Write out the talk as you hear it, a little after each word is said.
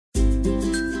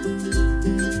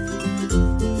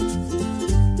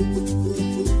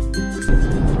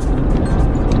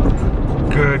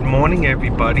morning,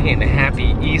 everybody, and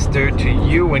happy Easter to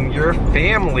you and your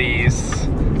families.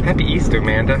 Happy Easter,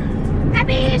 Amanda.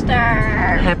 Happy Easter!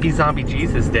 Happy Zombie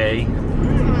Jesus Day.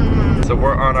 So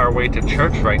we're on our way to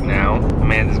church right now.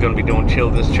 Amanda's gonna be doing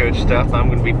Children's Church stuff. I'm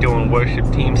gonna be doing worship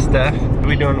team stuff.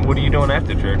 What are you doing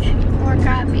after church? More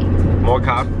coffee. More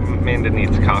coffee? Amanda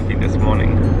needs coffee this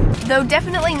morning. Though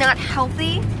definitely not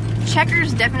healthy,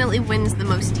 Checkers definitely wins the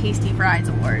most tasty fries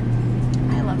award.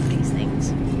 I love these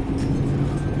things.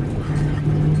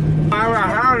 I have a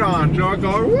hat on, so I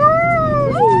go, woo!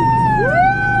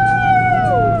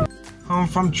 Woo! Home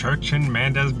from church and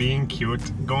Amanda's being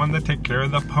cute, going to take care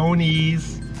of the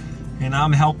ponies. And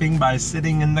I'm helping by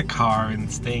sitting in the car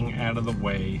and staying out of the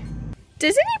way.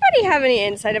 Does anybody have any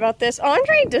insight about this?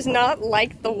 Andre does not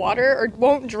like the water or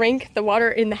won't drink the water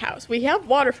in the house. We have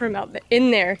water from out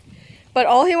in there, but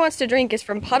all he wants to drink is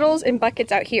from puddles and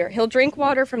buckets out here. He'll drink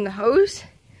water from the hose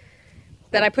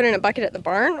that I put in a bucket at the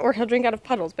barn, or he'll drink out of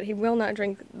puddles, but he will not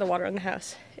drink the water in the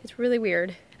house. It's really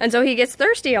weird. And so he gets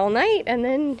thirsty all night, and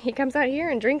then he comes out here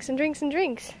and drinks and drinks and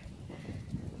drinks.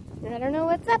 And I don't know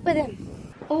what's up with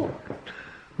him. Oh,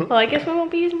 well, I guess we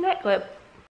won't be using that clip.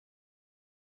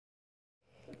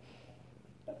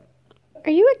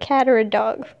 Are you a cat or a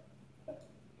dog?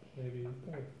 Maybe.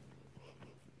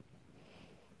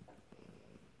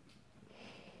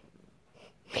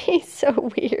 He's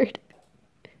so weird.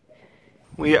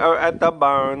 We are at the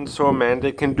barn so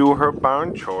Amanda can do her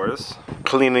barn chores.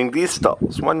 Cleaning these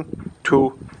stalls. 1,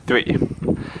 2, 3.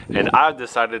 And I've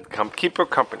decided to come keep her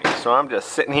company. So I'm just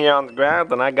sitting here on the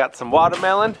ground and I got some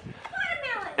watermelon.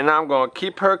 And I'm going to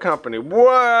keep her company.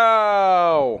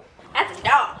 Whoa! That's a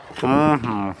dog.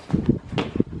 Mm-hmm.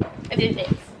 I did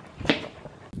this.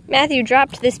 Matthew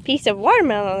dropped this piece of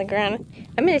watermelon on the ground.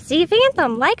 I'm going to see if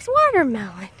Anthem likes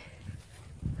watermelon.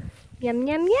 Yum,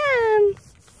 yum, yum.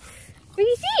 What do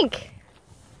you think?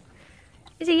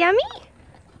 Is it yummy?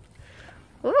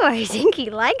 Oh, I think he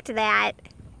liked that.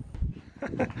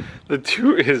 The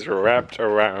toot is wrapped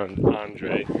around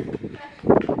Andre.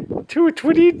 Toot,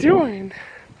 what are you doing?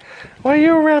 Why are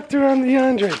you wrapped around the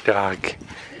Andre dog? He's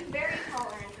very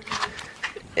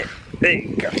tolerant. There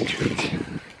you go, Toot.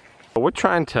 We're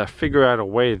trying to figure out a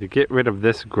way to get rid of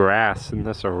this grass in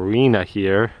this arena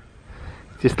here.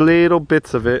 Just little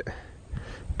bits of it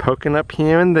poking up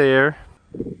here and there.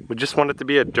 We just want it to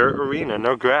be a dirt arena,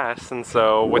 no grass, and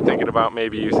so we're thinking about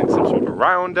maybe using some sort of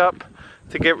Roundup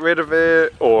to get rid of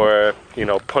it, or, you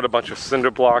know, put a bunch of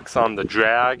cinder blocks on the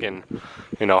drag and,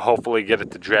 you know, hopefully get it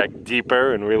to drag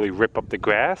deeper and really rip up the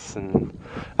grass. And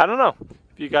I don't know,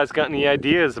 if you guys got any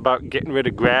ideas about getting rid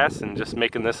of grass and just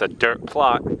making this a dirt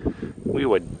plot, we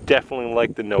would definitely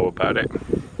like to know about it.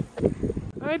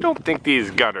 I don't think these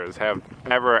gutters have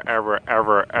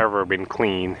ever been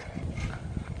clean.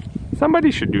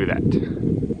 Somebody should do that.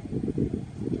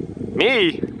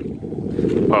 Me?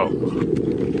 Oh.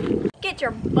 Get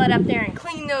your butt up there and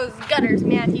clean those gutters,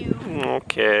 Matthew.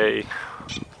 Okay.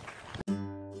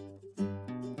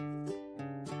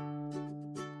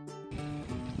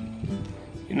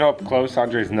 You know, up close,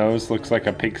 Andre's nose looks like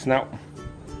a pig snout.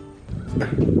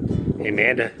 Hey,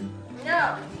 Amanda.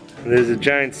 No. There's a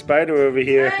giant spider over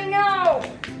here. I know.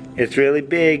 It's really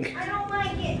big. I don't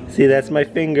like it. See, that's my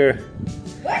finger.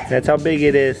 What? That's how big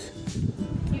it is.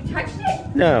 You touched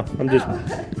it? No, I'm just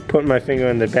putting my finger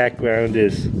in the background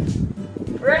as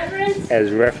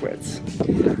Reference? reference.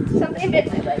 Something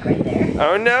bit my leg right there.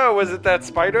 Oh no, was it that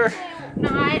spider?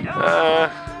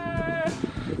 Not.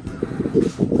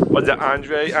 Was it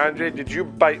Andre? Andre, did you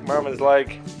bite Mama's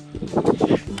leg?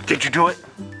 Did you do it?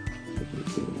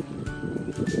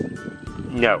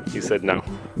 No, you said no.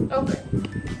 Okay.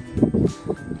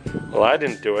 Well, I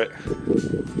didn't do it.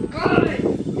 Good.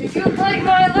 If you bite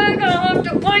my leg, I'll have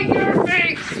to bite your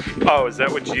face. Oh, is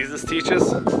that what Jesus teaches?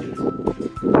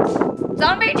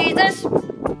 Zombie Jesus.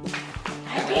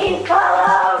 I'm being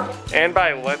followed. And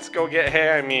by let's go get hay,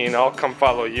 I mean I'll come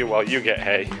follow you while you get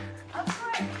hay. Of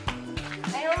course.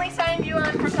 I only signed you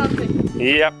on for something.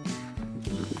 Yep.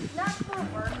 Not for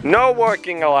work. No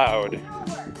working allowed. No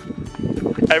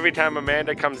work. Every time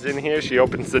Amanda comes in here, she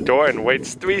opens the door and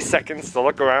waits 3 seconds to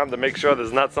look around to make sure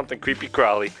there's not something creepy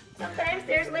crawly. Sometimes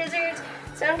there's lizards,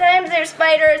 sometimes there's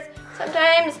spiders,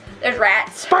 sometimes there's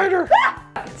rats. Spider! Ah!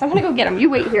 So I'm gonna go get them. You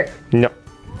wait here. No.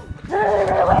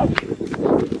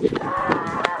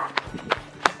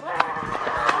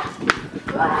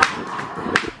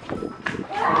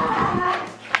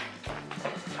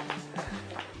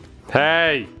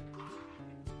 Hey!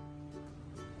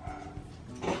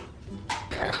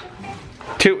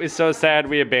 Toot is so sad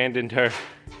we abandoned her.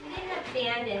 We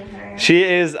didn't abandon her. She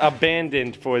is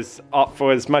abandoned for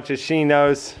as much as she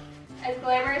knows. As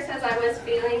glamorous as I was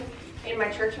feeling in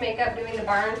my church makeup doing the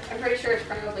barn, I'm pretty sure it's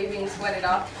probably being sweated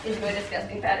off into a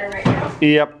disgusting pattern right now.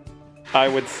 Yep, I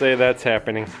would say that's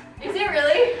happening. Is it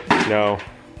really? No,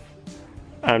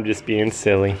 I'm just being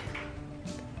silly.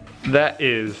 That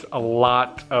is a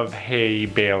lot of hay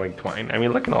baling twine. I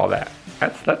mean, look at all that.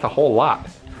 That's a whole lot.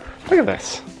 Look at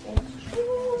this.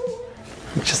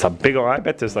 It's just a big old, I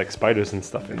bet there's like spiders and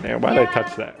stuff in there. Why did I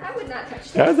touch that? I would not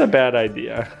touch that. That was a bad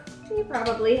idea. You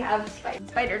probably have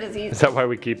spider disease. Is that why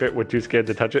we keep it? We're too scared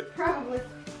to touch it? Probably.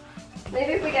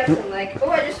 Maybe if we get some like, oh,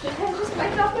 I just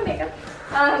wiped off my makeup.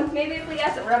 Maybe if we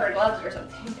got some rubber gloves or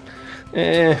something.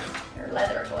 Or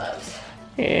leather gloves.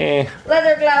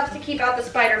 Leather gloves to keep out the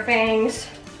spider fangs.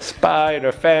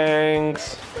 Spider fangs.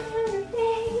 Spider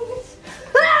fangs.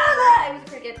 Ah, I was a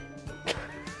cricket.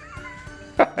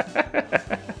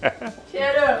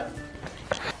 Shut up.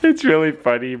 It's really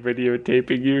funny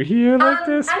videotaping you here like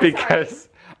this because sorry.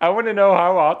 I want to know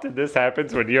how often this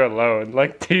happens when you're alone.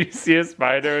 Like, do you see a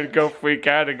spider and go freak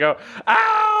out and go,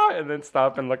 ah, and then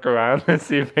stop and look around and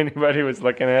see if anybody was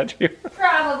looking at you?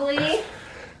 Probably.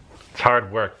 It's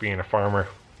hard work being a farmer,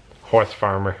 horse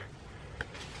farmer.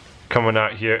 Coming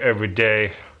out here every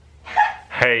day,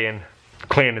 haying,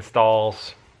 cleaning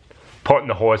stalls, putting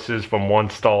the horses from one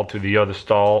stall to the other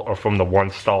stall or from the one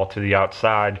stall to the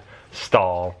outside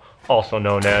stall, also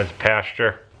known as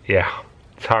pasture. Yeah,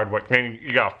 it's hard work. Then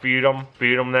you gotta feed them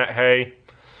that hay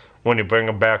when you bring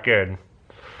them back in.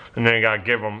 And then you gotta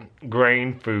give them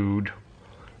grain food.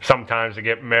 Sometimes they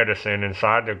get medicine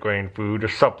inside their grain food or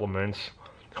supplements.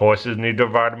 Horses need their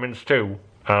vitamins too.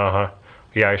 Yeah,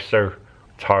 sir.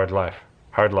 It's hard life.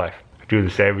 Hard life. I do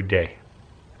this every day.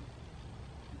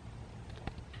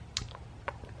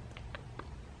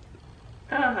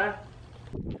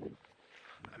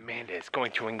 Amanda is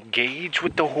going to engage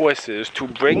with the horses to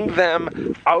bring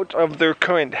them out of their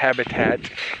current habitat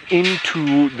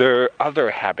into their other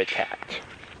habitat.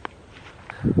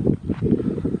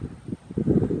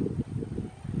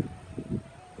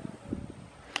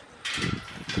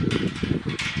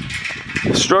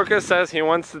 Stroker says he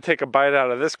wants to take a bite out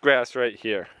of this grass right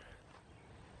here.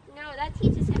 No, that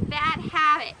teaches him bad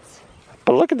habits.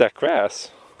 But look at that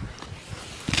grass.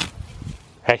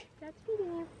 Hey. That's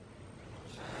feeding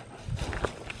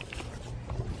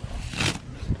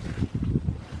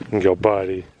you. Go,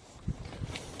 buddy.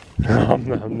 Nom,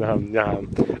 nom, nom,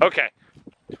 nom. Okay.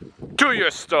 To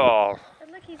your stall.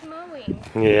 But look, he's mowing.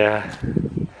 Yeah.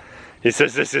 He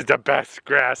says this is the best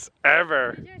grass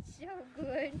ever. You're so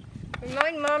good.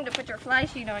 Remind Mom to put your fly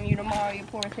sheet on you tomorrow, you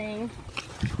poor thing.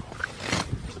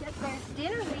 Because there's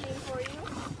dinner waiting for you.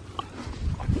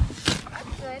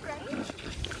 That's good, right?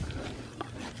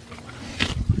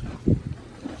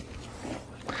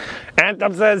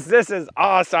 Anthem says this is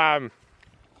awesome.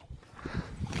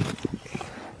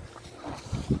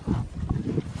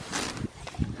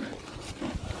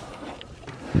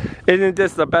 Isn't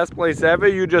this the best place ever?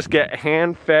 You just get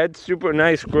hand-fed super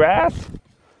nice grass?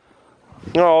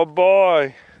 Oh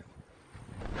boy.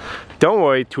 Don't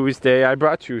worry, Tuesday, I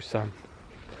brought you some.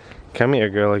 Come here,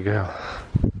 girly girl.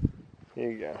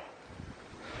 Here you go.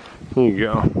 Here you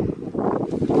go.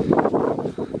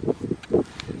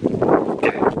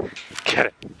 Get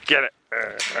it. Get it.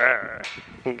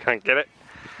 You can't get it?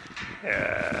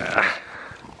 Yeah.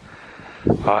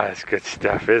 Oh, that's good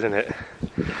stuff, isn't it?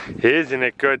 Isn't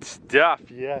it good stuff?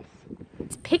 Yes.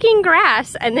 It's picking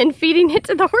grass and then feeding it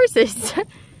to the horses.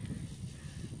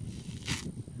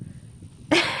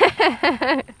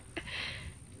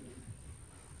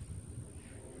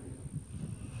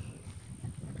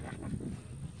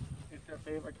 It's her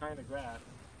favorite kind of grass.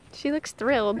 She looks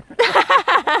thrilled.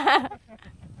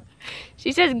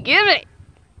 She says, give it.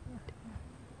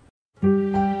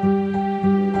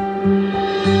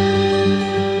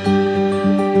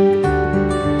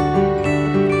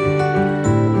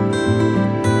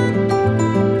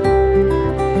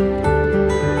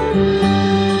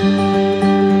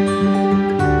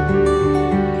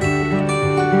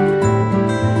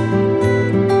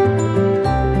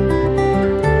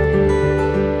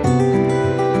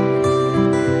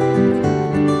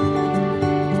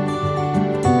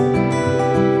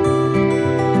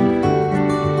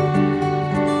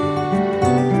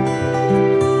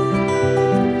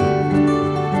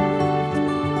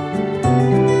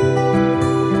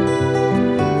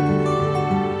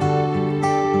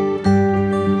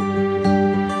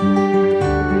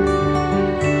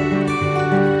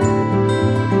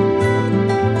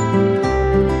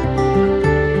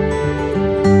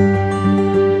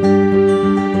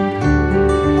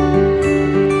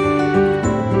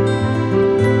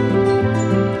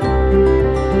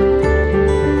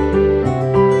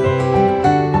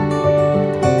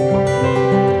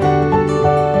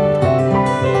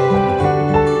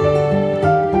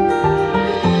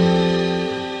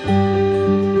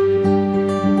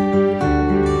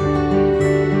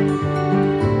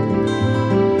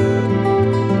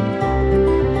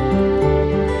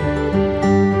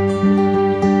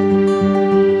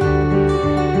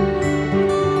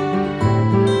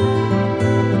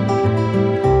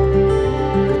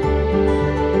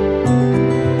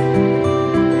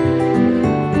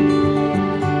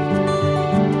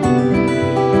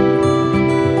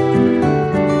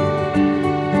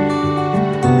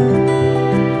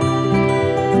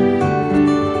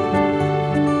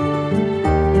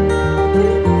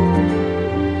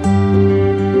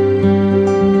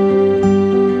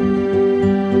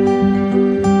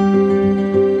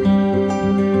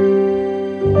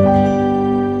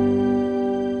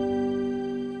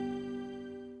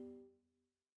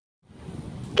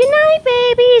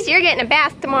 getting a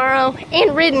bath tomorrow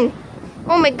and ridden.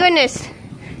 Oh my goodness.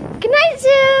 Good night,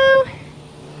 Zoo.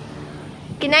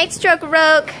 Good night,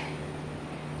 Stroke-a-Roke.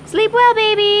 Sleep well,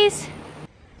 babies.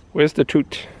 Where's the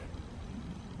toot?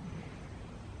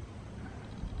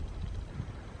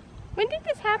 When did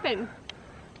this happen?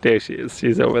 There she is.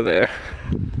 She's over there.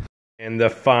 And the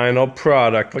final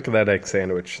product. Look at that egg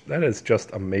sandwich. That is just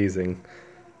amazing.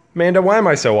 Amanda, why am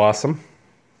I so awesome?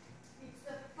 It's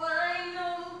the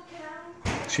final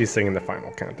countdown. She's singing the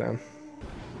final countdown.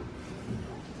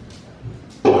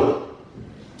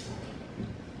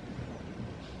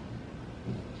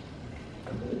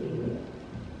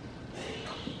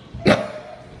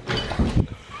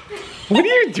 What are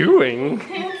you doing?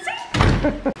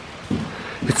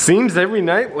 It seems every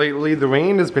night lately the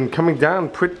rain has been coming down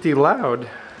pretty loud.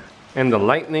 And the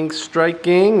lightning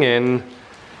striking and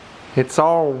it's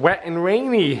all wet and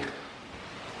rainy.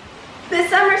 The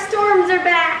summer storms are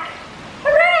back.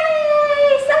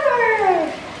 Hooray!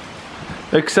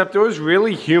 Summer! Except it was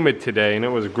really humid today and it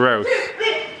was gross.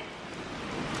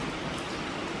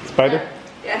 Spider?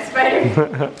 Yeah,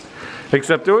 spider.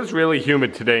 Except it was really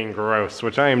humid today and gross,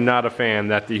 which I am not a fan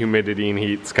that the humidity and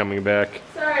heat's coming back.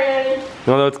 Sorry, Eddie.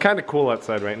 Although it's kind of cool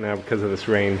outside right now because of this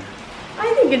rain.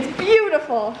 I think it's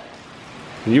beautiful.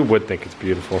 You would think it's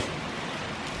beautiful.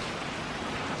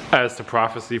 As the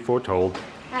prophecy foretold.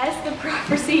 As the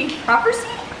prophecy foretold.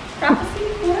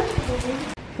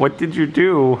 What did you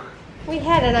do? We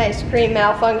had an ice cream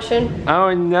malfunction.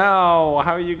 Oh no,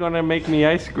 how are you gonna make me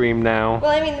ice cream now? Well,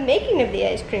 I mean, the making of the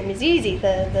ice cream is easy.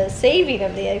 The saving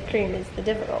of the ice cream is the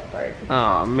difficult part.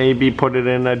 Oh, maybe put it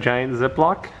in a giant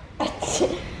Ziploc?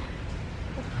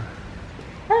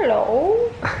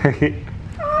 Hello.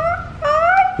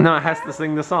 No, it has to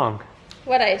sing the song.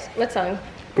 What ice? What song?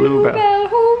 Bluebell.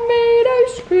 Homemade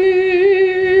ice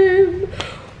cream.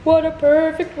 What a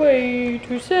perfect way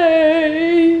to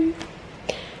say.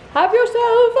 Have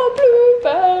yourself a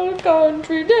Bluebell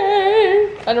country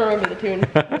day. I don't remember the tune.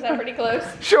 Was that pretty close?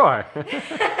 Sure.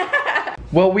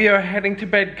 Well, we are heading to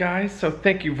bed, guys, so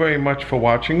thank you very much for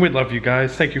watching. We love you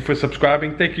guys. Thank you for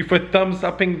subscribing. Thank you for thumbs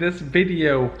upping this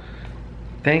video.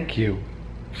 Thank you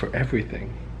for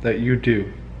everything that you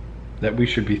do that we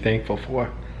should be thankful for.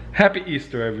 Happy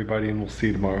Easter, everybody, and we'll see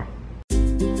you tomorrow.